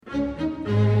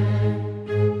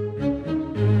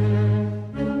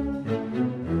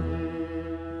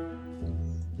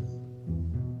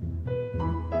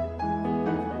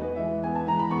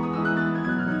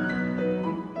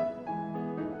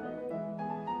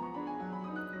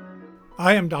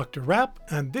I am Dr. Rapp,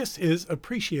 and this is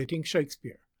Appreciating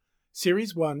Shakespeare.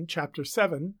 Series 1, Chapter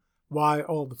 7, Why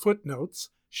All the Footnotes,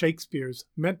 Shakespeare's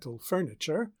Mental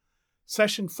Furniture.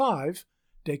 Session 5,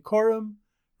 Decorum,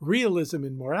 Realism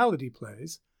in Morality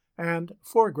Plays, and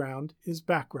Foreground is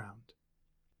Background.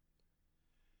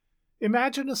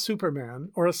 Imagine a Superman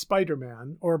or a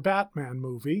Spider-Man or Batman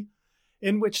movie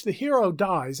in which the hero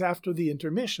dies after the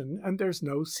intermission and there's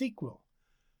no sequel.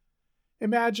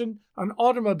 Imagine an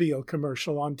automobile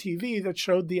commercial on TV that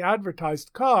showed the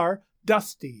advertised car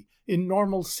dusty in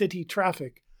normal city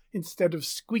traffic instead of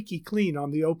squeaky clean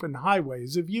on the open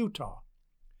highways of Utah.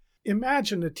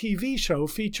 Imagine a TV show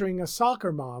featuring a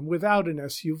soccer mom without an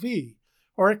SUV,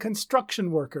 or a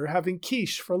construction worker having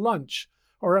quiche for lunch,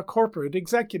 or a corporate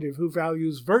executive who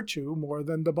values virtue more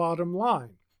than the bottom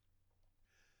line.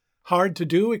 Hard to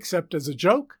do except as a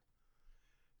joke?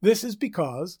 This is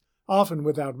because, often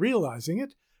without realizing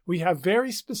it, we have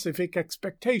very specific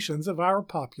expectations of our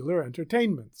popular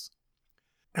entertainments.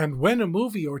 And when a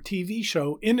movie or TV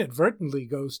show inadvertently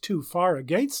goes too far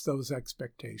against those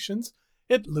expectations,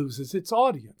 it loses its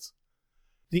audience.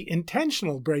 The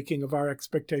intentional breaking of our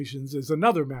expectations is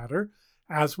another matter,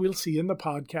 as we'll see in the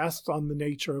podcast on the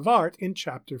nature of art in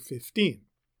Chapter 15.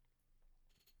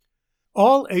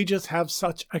 All ages have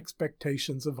such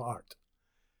expectations of art,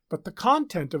 but the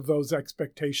content of those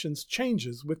expectations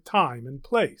changes with time and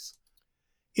place.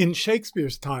 In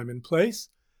Shakespeare's time and place,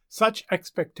 such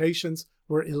expectations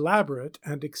were elaborate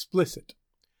and explicit.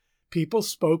 People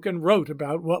spoke and wrote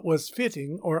about what was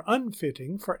fitting or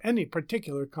unfitting for any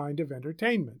particular kind of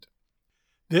entertainment.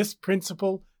 This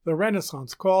principle the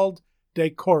Renaissance called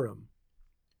decorum.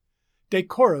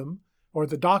 Decorum, or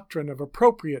the doctrine of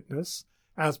appropriateness,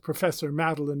 as Professor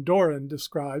Madeline Doran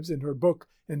describes in her book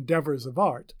Endeavors of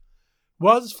Art,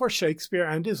 was for Shakespeare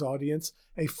and his audience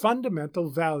a fundamental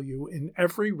value in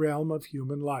every realm of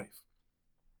human life.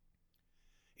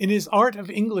 In his Art of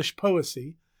English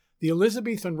Poesy, the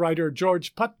Elizabethan writer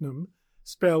George Putnam,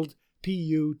 spelled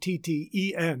Puttenham,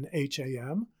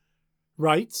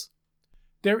 writes,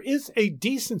 "There is a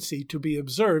decency to be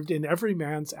observed in every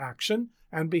man's action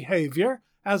and behavior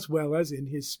as well as in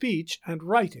his speech and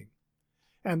writing.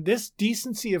 And this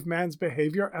decency of man's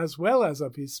behavior as well as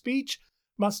of his speech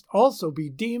must also be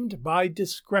deemed by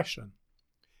discretion,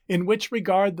 in which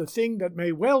regard the thing that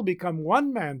may well become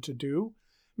one man to do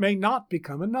may not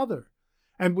become another,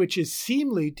 and which is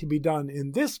seemly to be done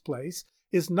in this place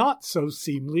is not so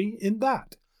seemly in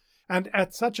that, and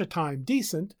at such a time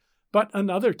decent, but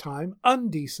another time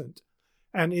undecent,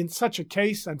 and in such a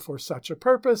case and for such a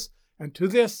purpose, and to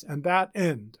this and that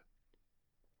end."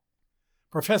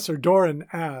 Professor Doran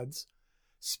adds,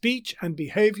 "Speech and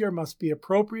behavior must be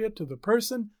appropriate to the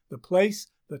person, the place,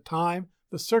 the time,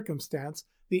 the circumstance,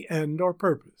 the end or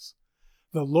purpose.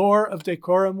 The lore of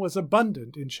decorum was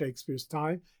abundant in Shakespeare's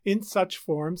time in such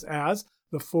forms as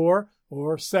the 4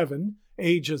 or 7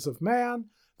 ages of man,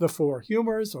 the 4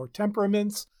 humors or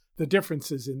temperaments, the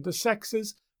differences in the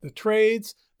sexes, the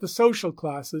trades, the social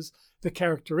classes, the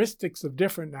characteristics of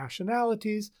different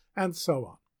nationalities, and so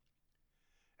on.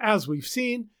 As we've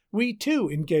seen, we too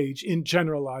engage in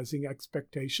generalizing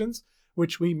expectations,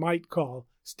 which we might call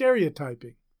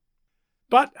stereotyping.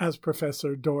 But, as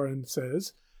Professor Doran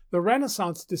says, the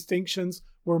Renaissance distinctions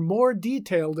were more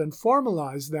detailed and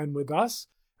formalized than with us,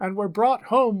 and were brought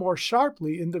home more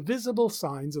sharply in the visible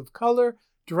signs of color,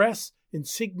 dress,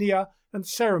 insignia, and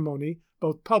ceremony,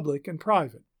 both public and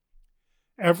private.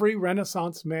 Every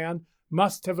Renaissance man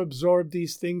must have absorbed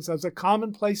these things as a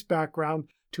commonplace background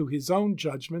to his own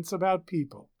judgments about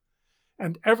people.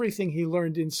 And everything he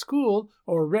learned in school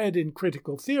or read in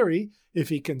critical theory, if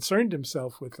he concerned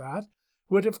himself with that,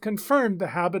 would have confirmed the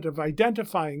habit of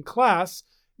identifying class,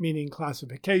 meaning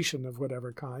classification of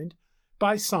whatever kind,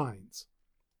 by signs.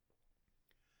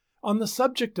 On the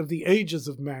subject of the ages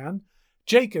of man,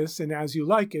 Jacques, in As You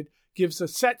Like It, gives a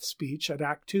set speech at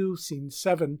Act 2, Scene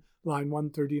 7, line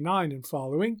 139 and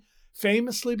following,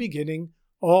 famously beginning,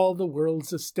 "All the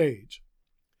world's a stage."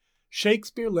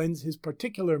 Shakespeare lends his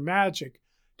particular magic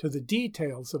to the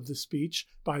details of the speech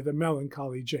by the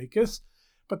melancholy Jacques,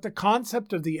 but the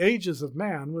concept of the ages of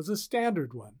man was a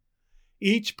standard one.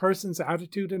 Each person's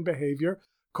attitude and behavior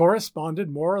corresponded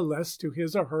more or less to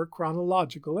his or her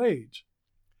chronological age.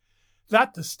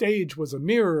 That the stage was a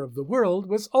mirror of the world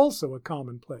was also a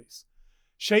commonplace.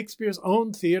 Shakespeare's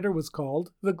own theatre was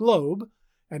called the Globe,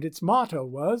 and its motto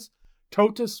was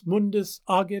Totus mundus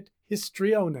agit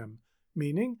histrionem,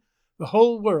 meaning the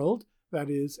whole world, that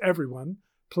is, everyone,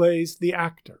 plays the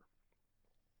actor.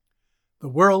 The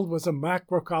world was a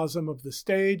macrocosm of the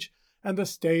stage, and the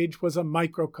stage was a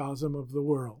microcosm of the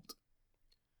world.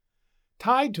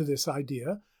 Tied to this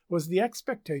idea was the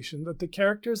expectation that the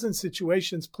characters and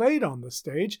situations played on the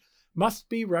stage must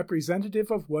be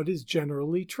representative of what is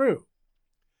generally true.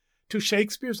 To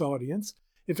Shakespeare's audience,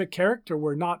 if a character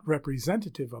were not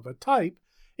representative of a type,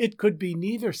 it could be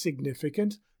neither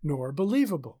significant nor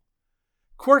believable.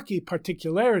 Quirky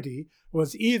particularity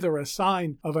was either a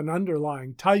sign of an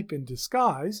underlying type in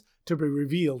disguise, to be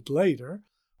revealed later,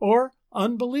 or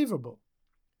unbelievable.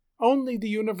 Only the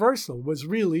universal was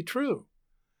really true.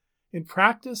 In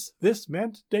practice, this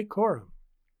meant decorum.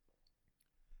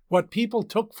 What people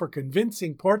took for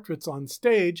convincing portraits on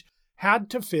stage had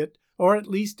to fit, or at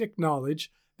least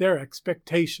acknowledge, their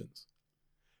expectations.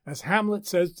 As Hamlet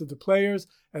says to the players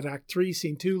at Act 3,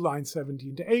 Scene 2, lines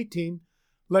 17 to 18,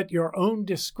 "Let your own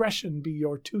discretion be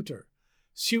your tutor.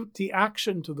 Suit the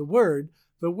action to the word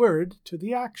to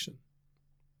the action."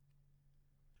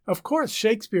 Of course,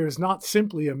 Shakespeare is not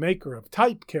simply a maker of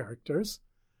type characters.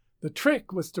 The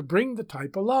trick was to bring the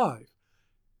type alive,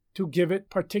 to give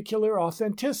it particular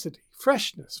authenticity,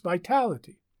 freshness,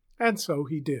 vitality, and so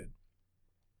he did.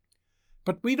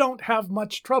 But we don't have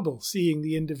much trouble seeing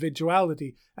the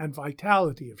individuality and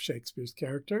vitality of Shakespeare's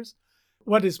characters.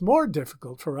 What is more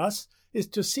difficult for us is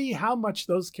to see how much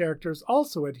those characters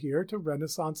also adhere to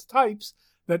Renaissance types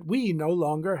that we no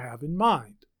longer have in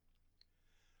mind.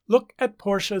 Look at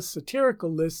Portia's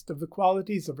satirical list of the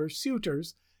qualities of her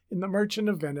suitors in The Merchant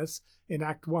of Venice in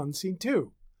Act 1, Scene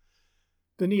 2.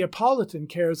 The Neapolitan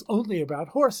cares only about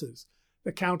horses.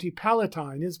 The County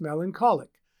Palatine is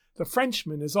melancholic. The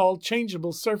Frenchman is all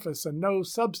changeable surface and no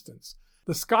substance.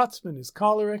 The Scotsman is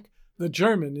choleric. The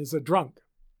German is a drunk.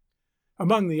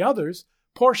 Among the others,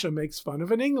 Portia makes fun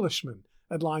of an Englishman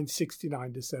at lines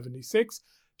 69 to 76,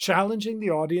 challenging the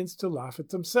audience to laugh at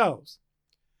themselves.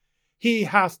 "He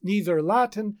hath neither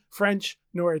Latin, French,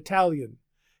 nor Italian.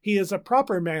 He is a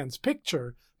proper man's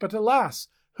picture, but alas,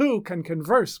 who can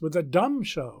converse with a dumb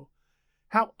show?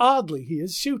 How oddly he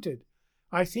is suited!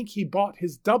 I think he bought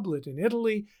his doublet in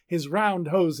Italy, his round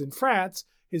hose in France,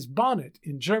 his bonnet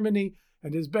in Germany,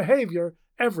 and his behavior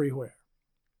everywhere."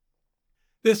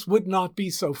 This would not be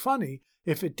so funny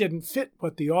if it didn't fit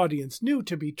what the audience knew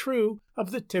to be true of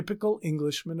the typical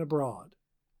Englishman abroad.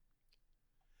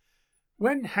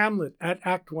 When Hamlet at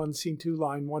Act 1, Scene 2,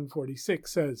 line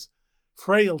 146 says,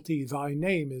 "Frailty, thy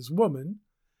name is woman,"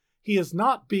 he is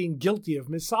not being guilty of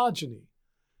misogyny.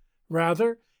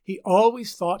 Rather, he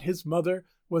always thought his mother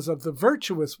was of the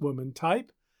virtuous woman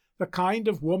type, the kind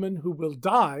of woman who will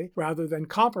die rather than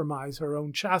compromise her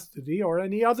own chastity or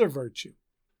any other virtue.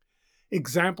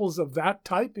 Examples of that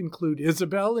type include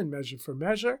Isabel in Measure for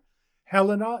Measure,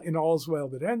 Helena in All's Well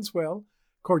That Ends Well,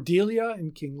 Cordelia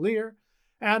in King Lear,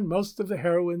 and most of the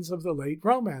heroines of the late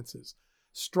romances,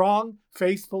 strong,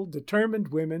 faithful, determined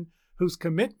women whose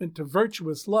commitment to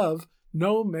virtuous love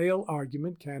no male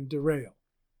argument can derail.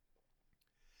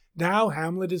 Now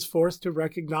Hamlet is forced to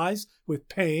recognize with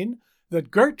pain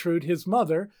that Gertrude, his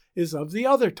mother, is of the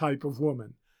other type of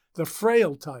woman, the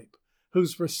frail type,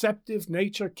 whose receptive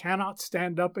nature cannot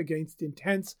stand up against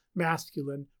intense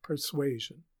masculine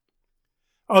persuasion.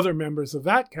 Other members of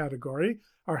that category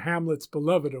are Hamlet's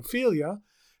beloved Ophelia,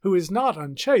 who is not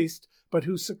unchaste, but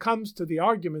who succumbs to the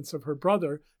arguments of her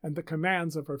brother and the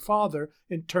commands of her father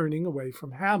in turning away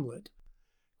from Hamlet,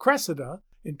 Cressida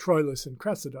in Troilus and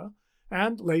Cressida,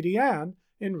 and Lady Anne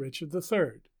in Richard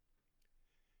III.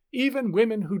 Even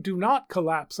women who do not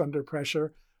collapse under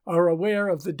pressure are aware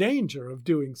of the danger of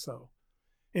doing so.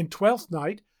 In Twelfth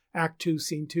Night, Act 2,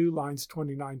 Scene 2, lines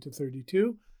 29 to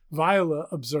 32, Viola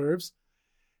observes,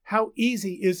 "How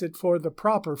easy is it for the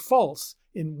proper false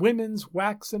in women's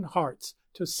waxen hearts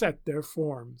to set their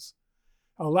forms.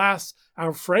 Alas,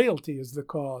 our frailty is the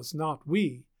cause, not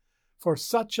we, for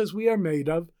such as we are made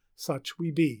of, such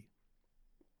we be."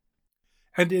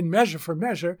 And in Measure for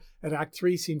Measure, at Act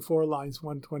 3, Scene 4, lines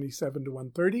 127 to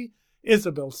 130,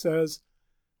 Isabel says,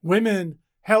 "Women,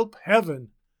 help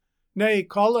heaven! Nay,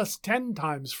 call us 10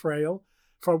 times frail,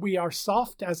 for we are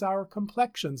soft as our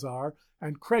complexions are,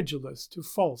 and credulous to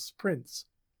false prints."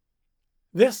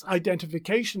 This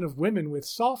identification of women with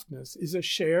softness is a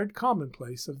shared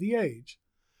commonplace of the age.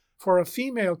 For a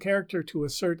female character to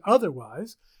assert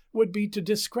otherwise would be to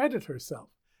discredit herself,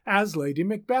 as Lady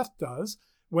Macbeth does,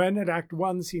 when at Act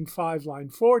 1, Scene 5, line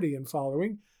 40 and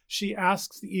following, she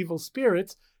asks the evil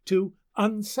spirits to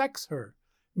unsex her,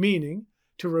 meaning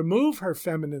to remove her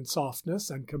feminine softness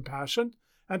and compassion,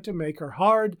 and to make her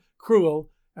hard, cruel,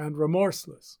 and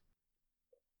remorseless.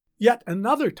 Yet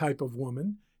another type of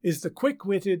woman is the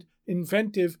quick-witted,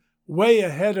 inventive, way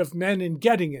ahead of men in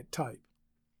getting it type.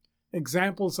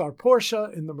 Examples are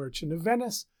Portia in The Merchant of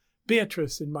Venice,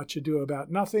 Beatrice in Much Ado About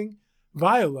Nothing,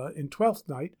 Viola in Twelfth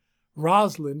Night,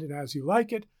 Rosalind in As You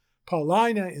Like It,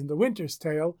 Paulina in The Winter's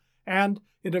Tale, and,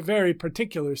 in a very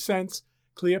particular sense,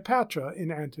 Cleopatra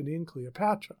in Antony and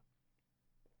Cleopatra.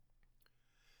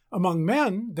 Among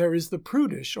men, there is the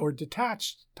prudish or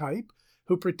detached type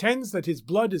who pretends that his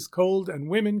blood is cold and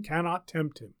women cannot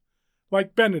tempt him,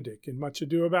 like Benedick in Much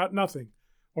Ado About Nothing,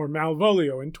 or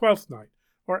Malvolio in Twelfth Night,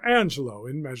 or Angelo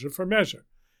in Measure for Measure,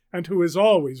 and who is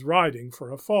always riding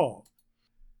for a fall.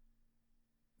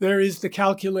 There is the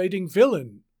calculating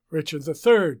villain, Richard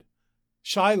III,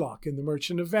 Shylock in The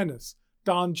Merchant of Venice,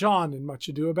 Don John in Much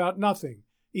Ado About Nothing,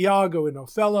 Iago in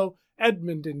Othello,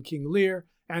 Edmund in King Lear,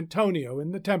 Antonio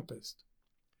in The Tempest.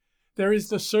 There is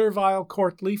the servile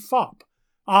courtly fop,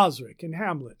 Osric in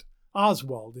Hamlet,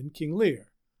 Oswald in King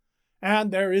Lear.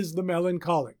 And there is the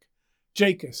melancholic,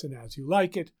 Jacus in As You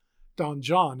Like It, Don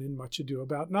John in Much Ado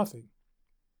About Nothing.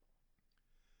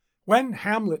 When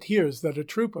Hamlet hears that a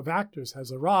troupe of actors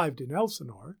has arrived in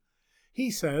Elsinore, he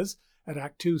says, at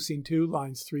Act 2, Scene 2,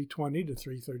 lines 320 to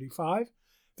 335,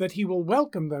 that he will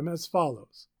welcome them as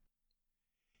follows.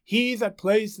 He that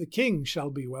plays the king shall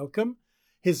be welcome,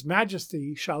 his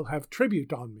majesty shall have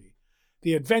tribute on me.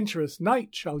 The adventurous knight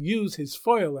shall use his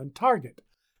foil and target.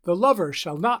 The lover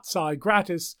shall not sigh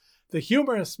gratis. The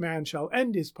humorous man shall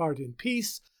end his part in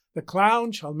peace. The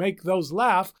clown shall make those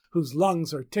laugh whose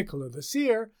lungs are tickle o' the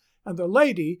seer. And the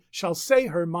lady shall say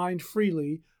her mind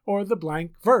freely, or the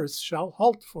blank verse shall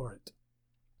halt for it.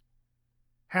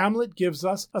 Hamlet gives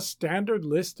us a standard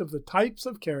list of the types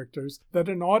of characters that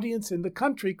an audience in the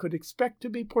country could expect to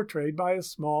be portrayed by a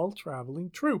small traveling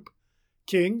troupe: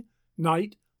 king,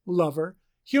 knight, lover,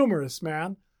 humorous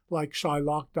man, like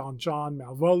Shylock, Don John,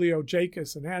 Malvolio,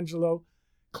 Jacus, and Angelo,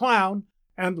 clown,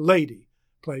 and lady,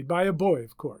 played by a boy,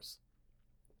 of course.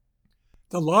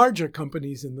 The larger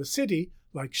companies in the city,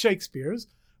 like Shakespeare's,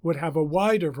 would have a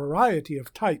wider variety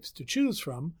of types to choose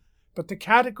from, but the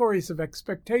categories of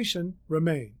expectation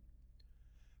remain.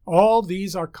 All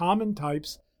these are common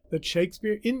types that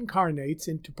Shakespeare incarnates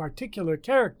into particular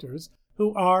characters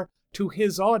who are, to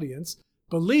his audience,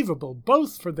 believable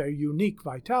both for their unique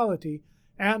vitality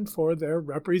and for their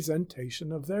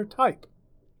representation of their type.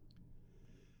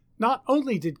 Not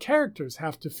only did characters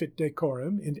have to fit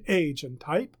decorum in age and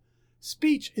type,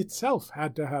 speech itself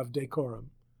had to have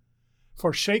decorum.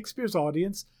 For Shakespeare's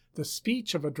audience, the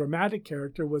speech of a dramatic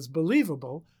character was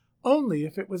believable only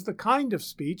if it was the kind of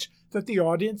speech that the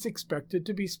audience expected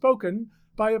to be spoken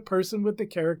by a person with the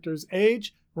character's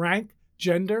age, rank,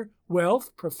 gender,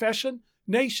 wealth, profession,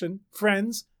 nation,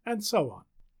 friends, and so on.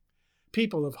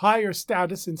 People of higher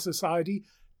status in society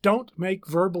don't make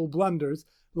verbal blunders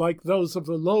like those of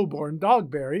the low-born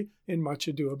Dogberry in Much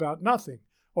Ado About Nothing,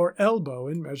 or Elbow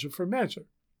in Measure for Measure.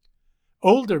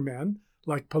 Older men,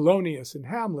 like Polonius in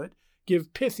Hamlet,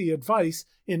 give pithy advice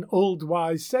in old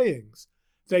wise sayings.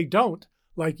 They don't,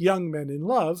 like young men in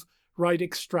love, write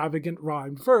extravagant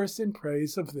rhymed verse in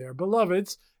praise of their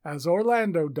beloveds, as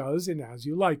Orlando does in As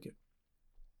You Like It.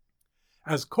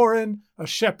 As Corin, a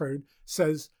shepherd,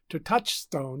 says to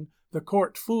Touchstone, the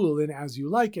court fool in As You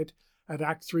Like It, at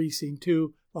Act 3, Scene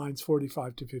 2, lines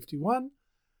 45 to 51,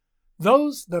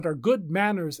 those that are good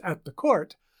manners at the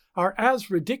court are as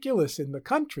ridiculous in the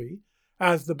country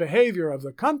as the behavior of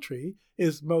the country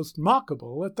is most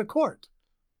mockable at the court.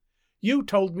 You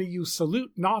told me you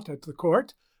salute not at the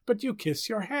court, but you kiss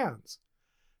your hands.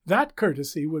 That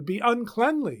courtesy would be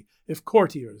uncleanly if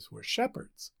courtiers were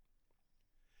shepherds.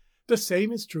 The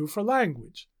same is true for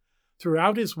language.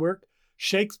 Throughout his work,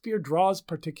 Shakespeare draws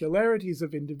particularities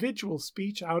of individual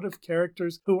speech out of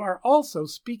characters who are also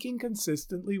speaking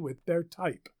consistently with their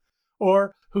type,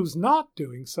 or whose not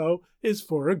doing so is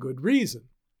for a good reason.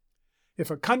 If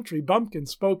a country bumpkin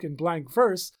spoke in blank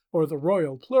verse or the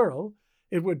royal plural,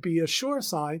 it would be a sure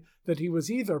sign that he was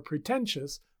either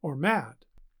pretentious or mad.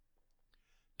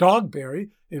 Dogberry,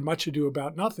 in Much Ado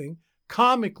About Nothing,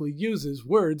 comically uses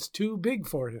words too big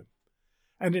for him.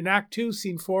 And in Act 2,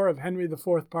 Scene 4 of Henry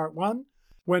IV, Part 1,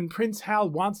 when Prince Hal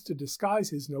wants to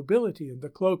disguise his nobility in the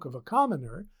cloak of a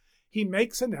commoner, he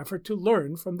makes an effort to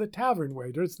learn from the tavern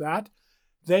waiters that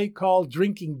they call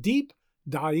drinking deep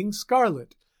dyeing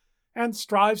scarlet, and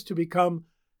strives to become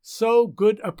so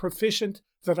good a proficient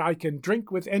that I can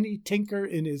drink with any tinker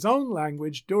in his own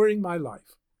language during my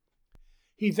life.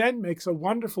 He then makes a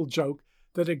wonderful joke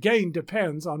that again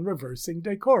depends on reversing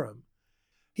decorum.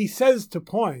 He says to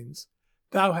Poins,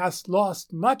 "Thou hast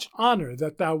lost much honor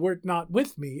that thou wert not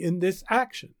with me in this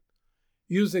action,"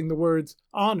 using the words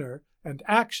honor and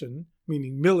action,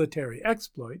 meaning military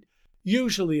exploit,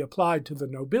 usually applied to the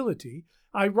nobility,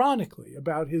 ironically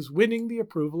about his winning the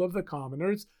approval of the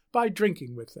commoners by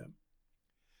drinking with them.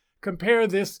 Compare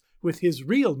this with his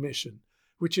real mission,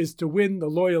 which is to win the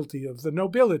loyalty of the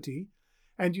nobility,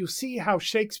 and you see how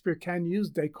Shakespeare can use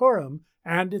decorum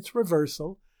and its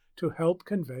reversal to help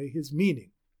convey his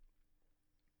meaning.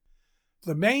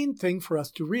 The main thing for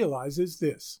us to realize is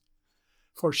this.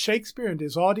 For Shakespeare and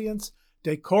his audience,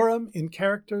 decorum in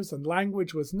characters and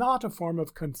language was not a form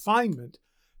of confinement,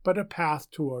 but a path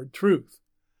toward truth.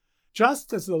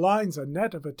 Just as the lines and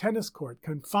net of a tennis court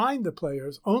confine the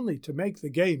players only to make the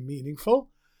game meaningful,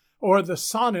 or the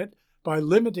sonnet, by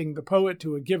limiting the poet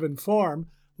to a given form,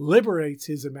 liberates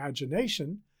his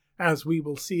imagination, as we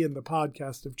will see in the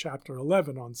podcast of chapter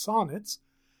 11 on sonnets,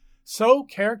 so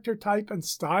character type and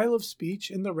style of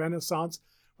speech in the Renaissance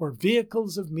were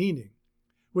vehicles of meaning,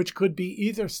 which could be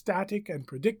either static and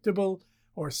predictable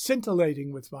or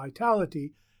scintillating with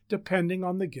vitality, depending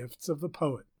on the gifts of the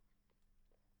poet.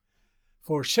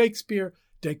 For Shakespeare,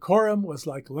 decorum was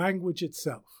like language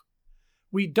itself.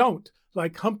 We don't,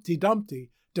 like Humpty Dumpty,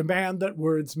 demand that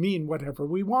words mean whatever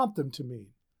we want them to mean.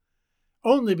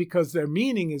 Only because their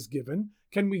meaning is given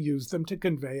can we use them to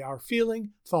convey our feeling,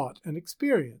 thought, and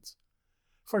experience.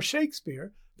 For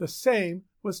Shakespeare, the same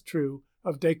was true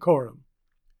of decorum.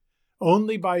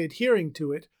 Only by adhering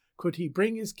to it could he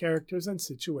bring his characters and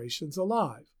situations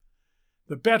alive.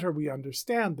 The better we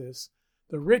understand this,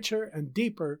 the richer and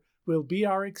deeper will be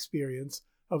our experience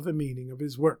of the meaning of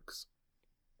his works.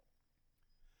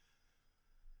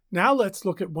 Now let's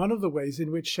look at one of the ways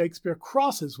in which Shakespeare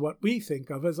crosses what we think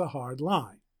of as a hard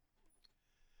line.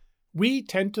 We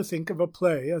tend to think of a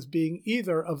play as being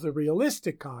either of the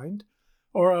realistic kind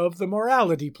or of the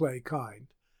morality play kind,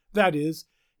 that is,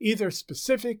 either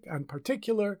specific and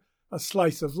particular, a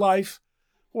slice of life,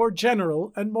 or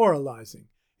general and moralizing,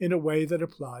 in a way that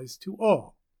applies to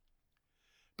all.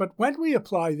 But when we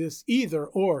apply this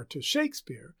either-or to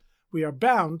Shakespeare, we are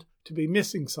bound to be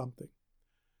missing something.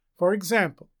 For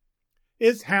example,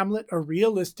 is Hamlet a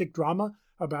realistic drama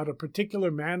about a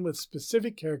particular man with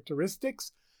specific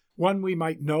characteristics, one we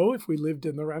might know if we lived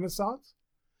in the Renaissance?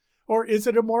 Or is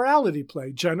it a morality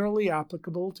play generally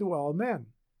applicable to all men?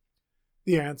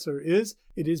 The answer is,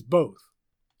 it is both.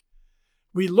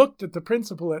 We looked at the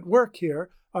principle at work here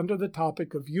under the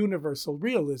topic of universal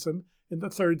realism in the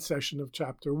third session of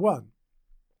chapter 1.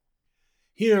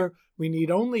 Here we need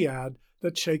only add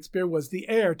that Shakespeare was the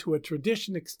heir to a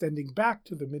tradition extending back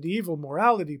to the medieval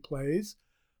morality plays,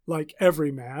 like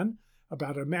Everyman,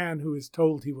 about a man who is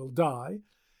told he will die,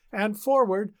 and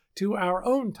forward to our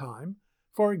own time,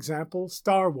 for example,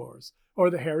 Star Wars or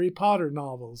the Harry Potter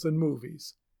novels and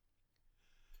movies.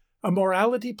 A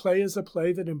morality play is a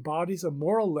play that embodies a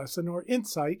moral lesson or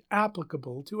insight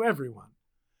applicable to everyone.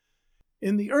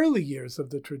 In the early years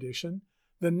of the tradition,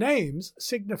 the names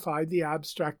signified the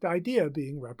abstract idea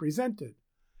being represented.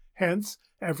 Hence,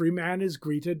 every man is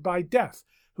greeted by Death,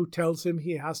 who tells him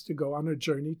he has to go on a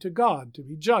journey to God to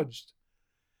be judged.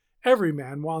 Every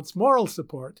man wants moral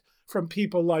support from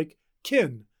people like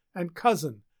kin and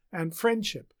cousin and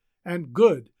friendship and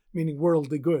good, meaning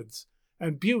worldly goods,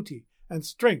 and beauty and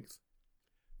strength.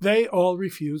 They all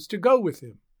refuse to go with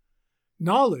him.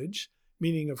 Knowledge,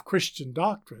 meaning of Christian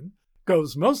doctrine,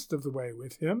 goes most of the way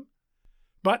with him,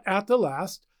 but at the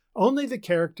last, only the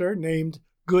character named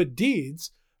Good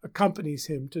Deeds accompanies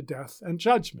him to death and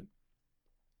judgment.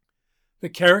 The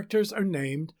characters are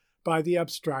named by the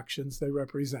abstractions they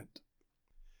represent.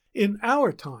 In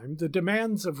our time, the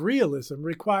demands of realism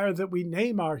require that we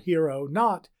name our hero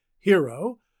not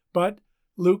Hero, but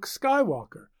Luke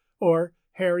Skywalker or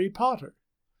Harry Potter.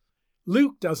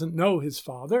 Luke doesn't know his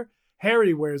father.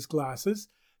 Harry wears glasses.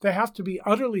 They have to be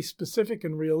utterly specific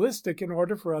and realistic in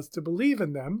order for us to believe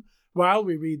in them while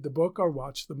we read the book or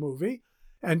watch the movie,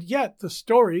 and yet the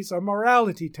stories are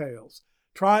morality tales,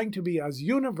 trying to be as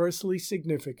universally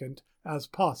significant as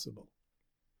possible.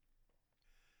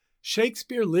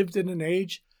 Shakespeare lived in an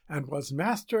age and was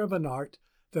master of an art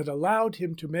that allowed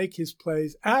him to make his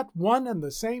plays at one and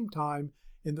the same time,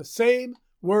 in the same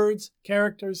words,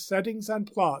 characters, settings,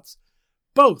 and plots,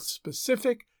 both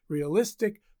specific,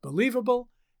 realistic, believable,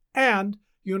 and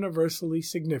universally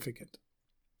significant.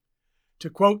 To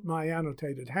quote my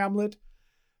annotated Hamlet,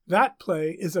 that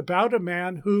play is about a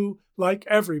man who, like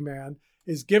every man,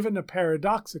 is given a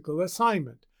paradoxical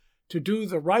assignment, to do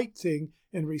the right thing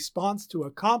in response to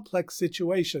a complex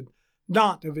situation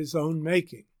not of his own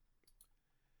making.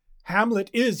 Hamlet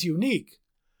is unique.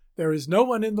 There is no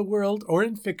one in the world or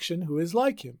in fiction who is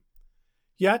like him.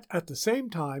 Yet, at the same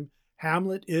time,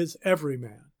 Hamlet is every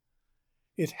man.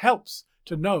 It helps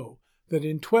to know that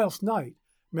in Twelfth Night,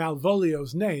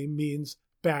 Malvolio's name means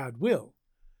bad will.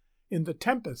 In The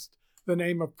Tempest, the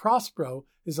name of Prospero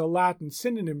is a Latin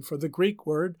synonym for the Greek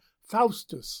word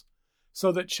Faustus,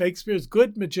 so that Shakespeare's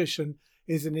Good Magician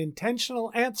is an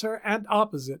intentional answer and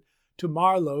opposite to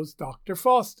Marlowe's Dr.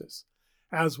 Faustus,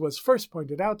 as was first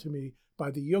pointed out to me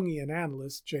by the Jungian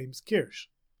analyst James Kirsch.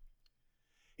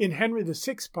 In Henry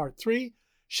VI, Part 3,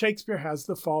 Shakespeare has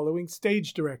the following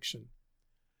stage direction.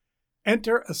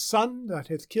 Enter a son that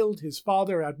hath killed his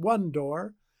father at one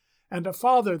door, and a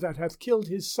father that hath killed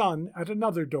his son at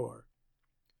another door.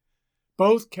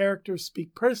 Both characters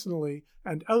speak personally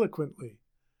and eloquently.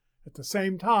 At the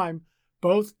same time,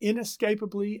 both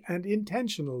inescapably and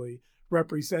intentionally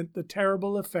represent the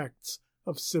terrible effects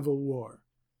of civil war.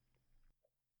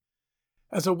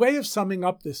 As a way of summing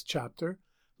up this chapter,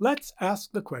 let's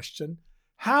ask the question,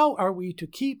 how are we to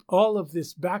keep all of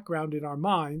this background in our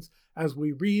minds as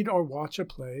we read or watch a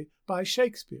play by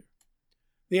Shakespeare?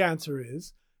 The answer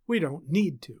is, we don't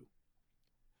need to.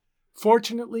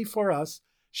 Fortunately for us,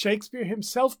 Shakespeare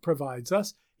himself provides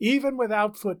us, even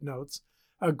without footnotes,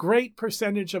 a great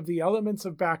percentage of the elements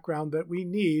of background that we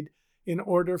need in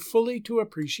order fully to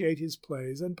appreciate his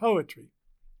plays and poetry.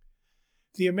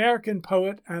 The American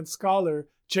poet and scholar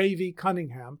J.V.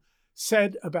 Cunningham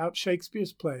said about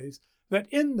Shakespeare's plays that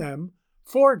in them,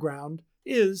 foreground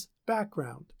is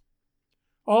background.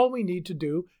 All we need to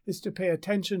do is to pay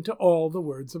attention to all the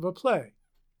words of a play.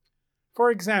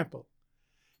 For example,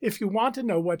 if you want to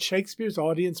know what Shakespeare's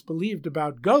audience believed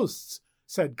about ghosts,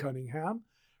 said Cunningham,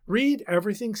 read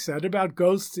everything said about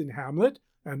ghosts in Hamlet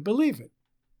and believe it.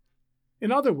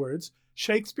 In other words,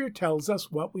 Shakespeare tells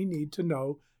us what we need to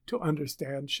know to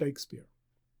understand Shakespeare.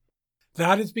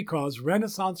 That is because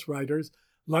Renaissance writers,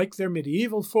 like their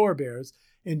medieval forebears,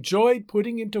 enjoyed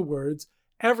putting into words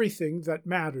everything that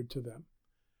mattered to them.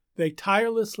 They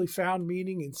tirelessly found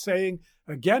meaning in saying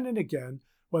again and again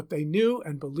what they knew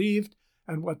and believed,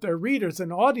 and what their readers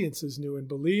and audiences knew and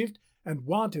believed and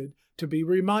wanted to be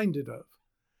reminded of.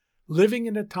 Living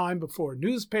in a time before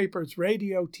newspapers,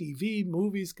 radio, TV,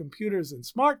 movies, computers, and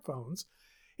smartphones,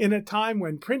 in a time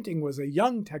when printing was a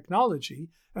young technology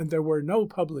and there were no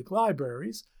public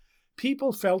libraries,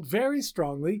 people felt very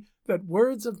strongly that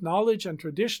words of knowledge and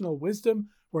traditional wisdom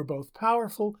were both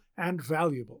powerful and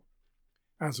valuable.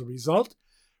 As a result,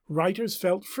 writers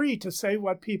felt free to say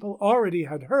what people already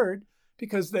had heard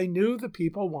because they knew the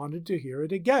people wanted to hear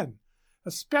it again,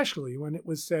 especially when it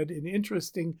was said in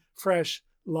interesting, fresh,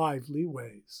 lively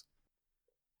ways.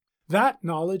 That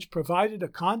knowledge provided a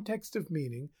context of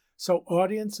meaning so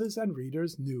audiences and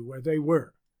readers knew where they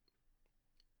were.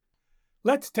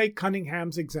 Let's take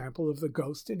Cunningham's example of the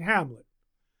ghost in Hamlet.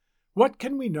 What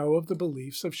can we know of the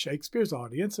beliefs of Shakespeare's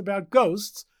audience about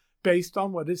ghosts based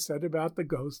on what is said about the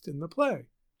ghost in the play?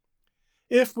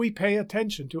 If we pay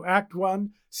attention to Act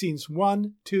 1, Scenes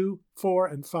 1, 2, 4,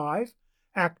 and 5,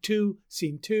 Act 2,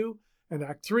 Scene 2, and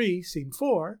Act 3, Scene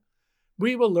 4,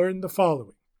 we will learn the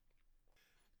following.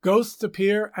 Ghosts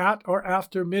appear at or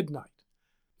after midnight.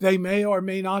 They may or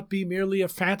may not be merely a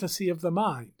fantasy of the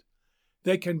mind.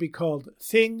 They can be called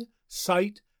thing,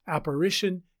 sight,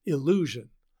 apparition, illusion.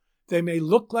 They may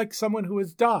look like someone who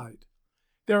has died.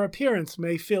 Their appearance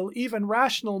may fill even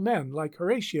rational men like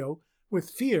Horatio with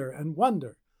fear and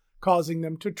wonder, causing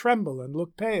them to tremble and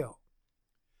look pale.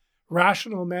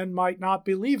 Rational men might not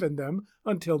believe in them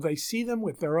until they see them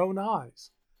with their own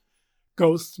eyes.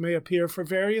 Ghosts may appear for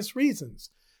various reasons: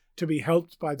 to be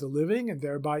helped by the living and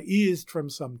thereby eased from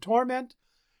some torment,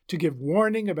 to give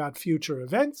warning about future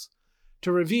events,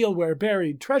 to reveal where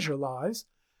buried treasure lies,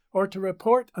 or to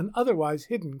report an otherwise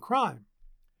hidden crime.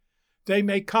 They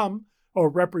may come, or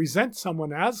represent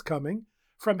someone as coming,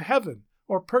 from heaven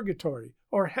or purgatory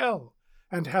or hell,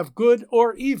 and have good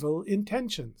or evil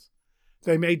intentions.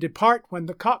 They may depart when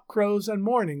the cock crows and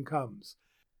morning comes.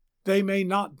 They may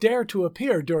not dare to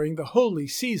appear during the holy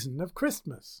season of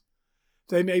Christmas.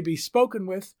 They may be spoken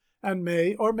with and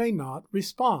may or may not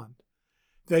respond.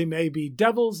 They may be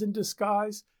devils in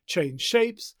disguise, change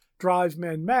shapes, drive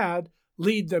men mad,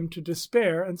 lead them to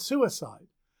despair and suicide.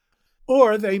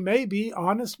 Or they may be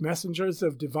honest messengers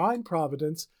of divine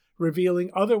providence, revealing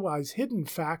otherwise hidden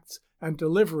facts and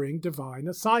delivering divine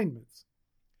assignments.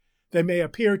 They may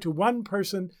appear to one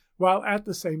person while at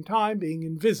the same time being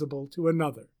invisible to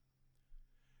another.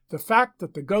 The fact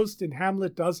that the ghost in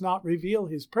Hamlet does not reveal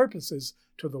his purposes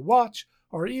to the watch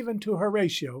or even to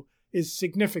Horatio is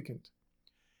significant.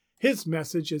 His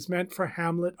message is meant for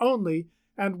Hamlet only,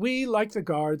 and we, like the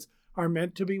guards, are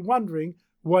meant to be wondering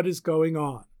what is going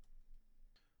on.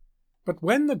 But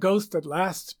when the ghost at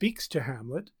last speaks to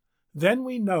Hamlet, then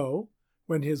we know,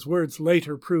 when his words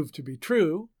later prove to be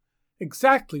true,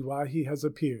 exactly why he has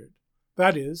appeared.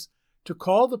 That is, to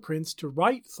call the prince to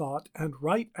right thought and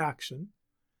right action,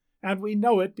 and we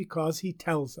know it because he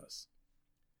tells us.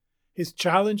 His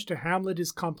challenge to Hamlet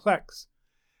is complex.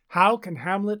 How can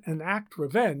Hamlet enact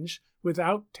revenge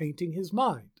without tainting his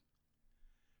mind?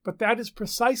 But that is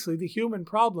precisely the human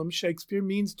problem Shakespeare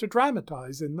means to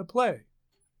dramatize in the play.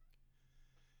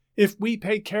 If we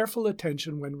pay careful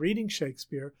attention when reading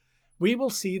Shakespeare, we will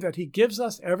see that he gives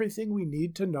us everything we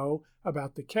need to know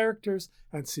about the characters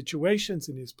and situations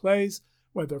in his plays,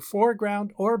 whether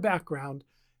foreground or background,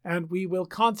 and we will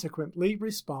consequently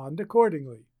respond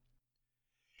accordingly.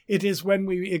 It is when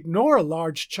we ignore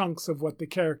large chunks of what the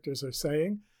characters are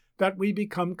saying that we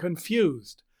become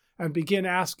confused and begin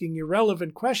asking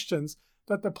irrelevant questions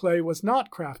that the play was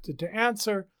not crafted to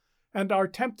answer, and are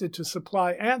tempted to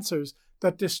supply answers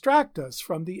that distract us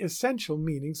from the essential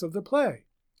meanings of the play.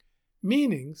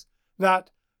 Meanings that,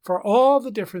 for all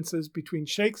the differences between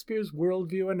Shakespeare's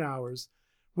worldview and ours,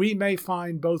 we may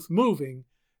find both moving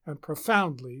and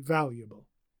profoundly valuable.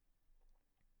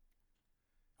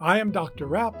 I am Dr.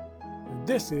 Rapp, and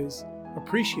this is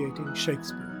Appreciating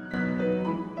Shakespeare.